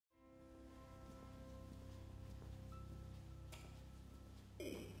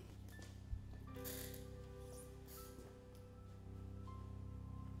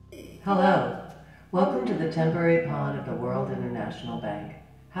Hello. Welcome to the temporary pod of the World International Bank.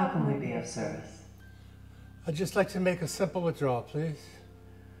 How can we be of service? I'd just like to make a simple withdrawal, please.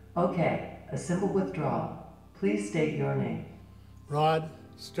 Okay, a simple withdrawal. Please state your name. Rod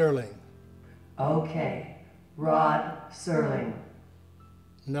Sterling. Okay, Rod Sterling.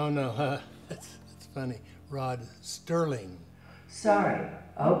 No, that's funny. Rod Sterling. Sorry.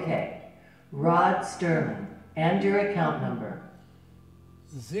 Okay, Rod Sterling. And your account number.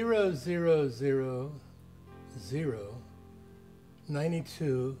 0000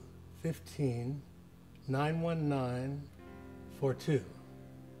 92 15 919 42.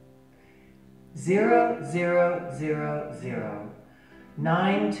 0000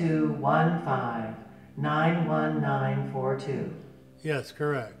 91942. Yes,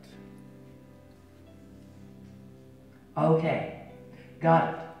 correct. Okay,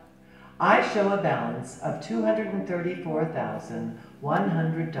 got it. I show a balance of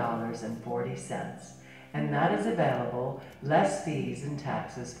 $234,100.40, and that is available less fees and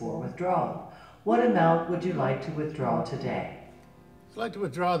taxes for withdrawal. What amount would you like to withdraw today? I'd like to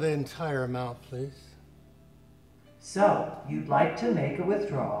withdraw the entire amount, please. So, you'd like to make a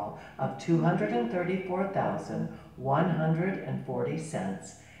withdrawal of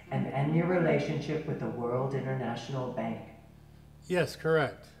 $234,140 and end your relationship with the World International Bank. Yes,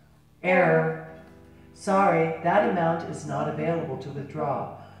 correct. Error. Sorry, that amount is not available to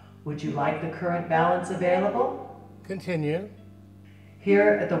withdraw. Would you like the current balance available? Continue.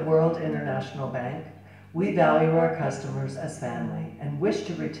 Here at the World International Bank, we value our customers as family and wish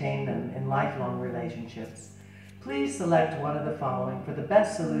to retain them in lifelong relationships. Please select one of the following for the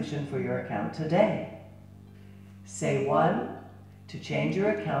best solution for your account today. Say 1 to change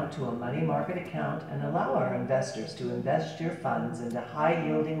your account to a money market account and allow our investors to invest your funds into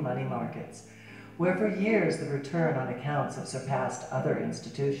high-yielding money markets, where for years the return on accounts have surpassed other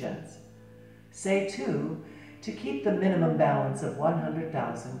institutions. Say 2 to keep the minimum balance of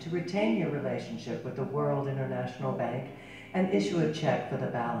 $100,000 to retain your relationship with the World International Bank and issue a check for the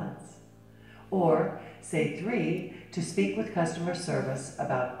balance. Or say 3 to speak with customer service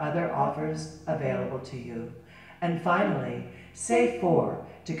about other offers available to you. And finally, say 4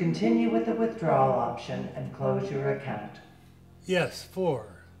 to continue with the withdrawal option and close your account. Yes, 4.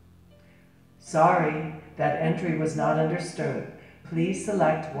 Sorry, that entry was not understood. Please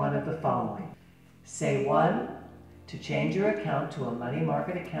select one of the following. Say 1 to change your account to a money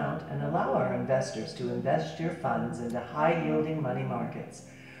market account and allow our investors to invest your funds into high-yielding money markets,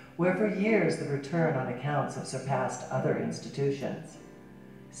 where for years the return on accounts have surpassed other institutions.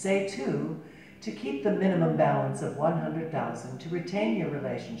 Say 2 to keep the minimum balance of $100,000 to retain your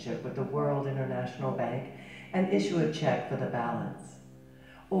relationship with the World International Bank and issue a check for the balance.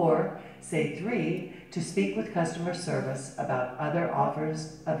 Or say 3 to speak with customer service about other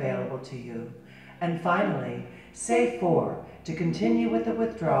offers available to you. And finally, say 4 to continue with the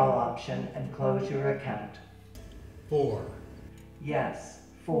withdrawal option and close your account. 4. Yes,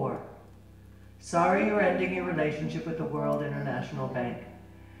 4. Sorry you're ending your relationship with the World International Bank.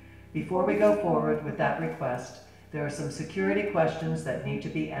 Before we go forward with that request, there are some security questions that need to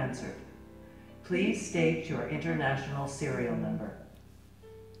be answered. Please state your international serial number.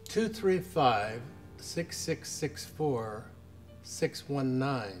 235 6664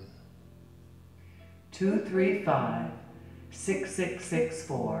 619. 235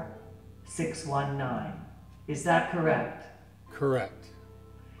 6664 619. Is that correct? Correct.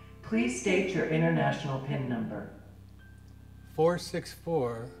 Please state your international PIN number.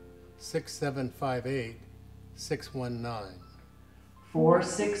 464 6758 619.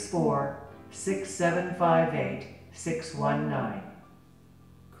 464 6758 619.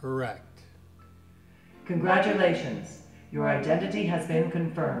 Correct. Congratulations, your identity has been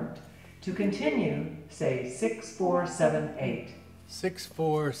confirmed. To continue, say 6478.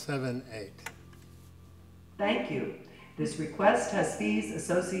 6478. Thank you. This request has fees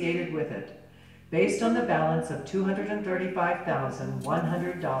associated with it. Based on the balance of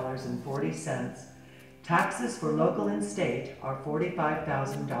 $235,100.40, taxes for local and state are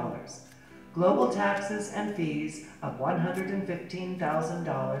 $45,000. Global taxes and fees of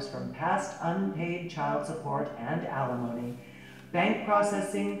 $115,000 from past unpaid child support and alimony. Bank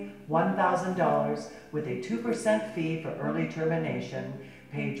processing, $1,000 with a 2% fee for early termination,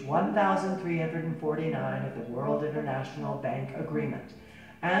 page 1349 of the World International Bank Agreement,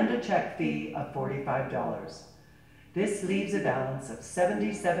 and a check fee of $45. This leaves a balance of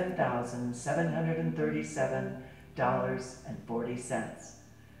 $77,737.40.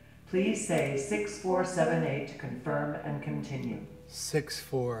 Please say 6478 to confirm and continue.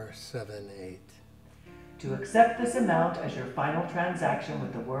 6478. To accept this amount as your final transaction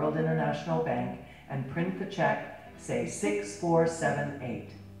with the World International Bank and print the check, say 6478.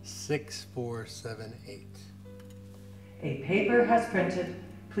 6478. A paper has printed.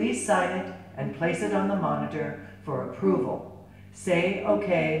 Please sign it and place it on the monitor for approval. Say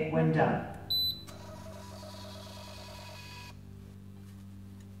OK when done.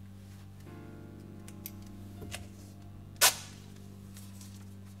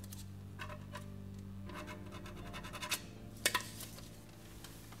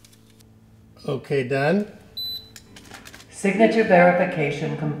 Okay, done. Signature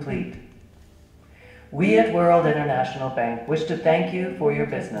verification complete. We at World International Bank wish to thank you for your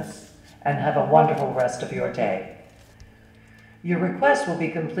business and have a wonderful rest of your day. Your request will be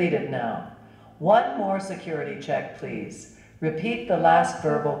completed now. One more security check, please. Repeat the last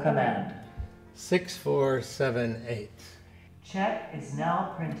verbal command. 6478. Check is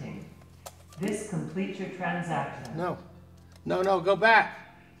now printing. This completes your transaction. No, go back.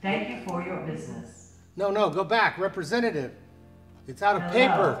 Thank you for your business. No, go back. Representative. It's out of Hello.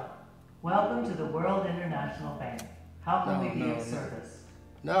 paper. Welcome to the World International Bank. How can we be No. of service?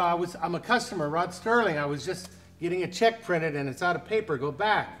 No, I'm a customer, Rod Sterling. I was just getting a check printed and it's out of paper. Go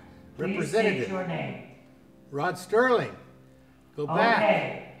back. Please Representative. state your name. Rod Sterling. Go back.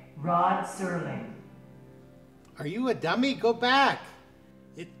 Okay, Rod Sterling. Are you a dummy? Go back.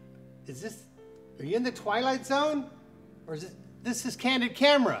 Are you in the Twilight Zone? Or this is Candid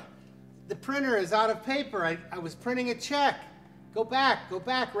Camera. The printer is out of paper. I was printing a check. Go back,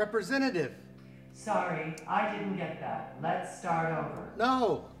 representative. Sorry, I didn't get that. Let's start over.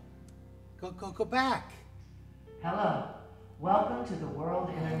 No. Go back. Hello, welcome to the World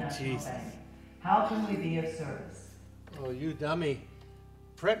International Jesus. Bank. How can we be of service? Oh, you dummy.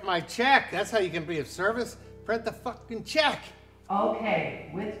 Print my check. That's how you can be of service. Print the fucking check.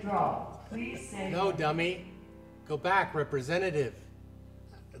 Okay, withdrawal. Please say... No, dummy. Go back, representative.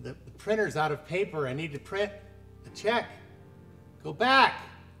 The printer's out of paper. I need to print the check. Go back.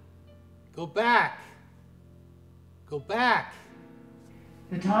 Go back.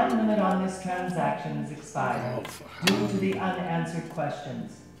 The time limit on this transaction is expired due to the unanswered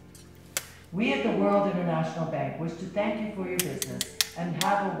questions. We at the World International Bank wish to thank you for your business and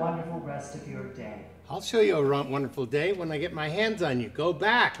have a wonderful rest of your day. I'll show you a wonderful day when I get my hands on you. Go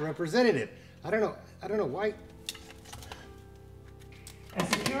back, representative. I don't know why. A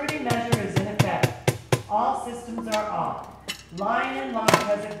security measure is in effect. All systems are off. Line and line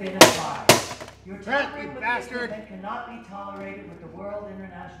has been applied. Your tampering with the equipment cannot be tolerated with the World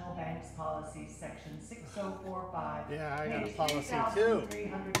International Bank's policy, section 6045. Yeah, I got a page policy too.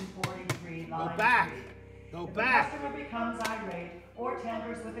 3343, line Go back. 3. Go If back. the customer becomes irate or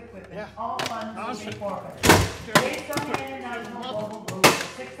tampers with equipment, Yeah. all funds will be forfeited. Sure. Based on the international global rules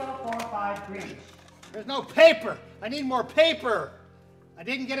of 6045 breach. There's no paper. I need more paper. I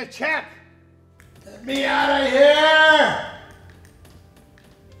didn't get a check. Get me out of here!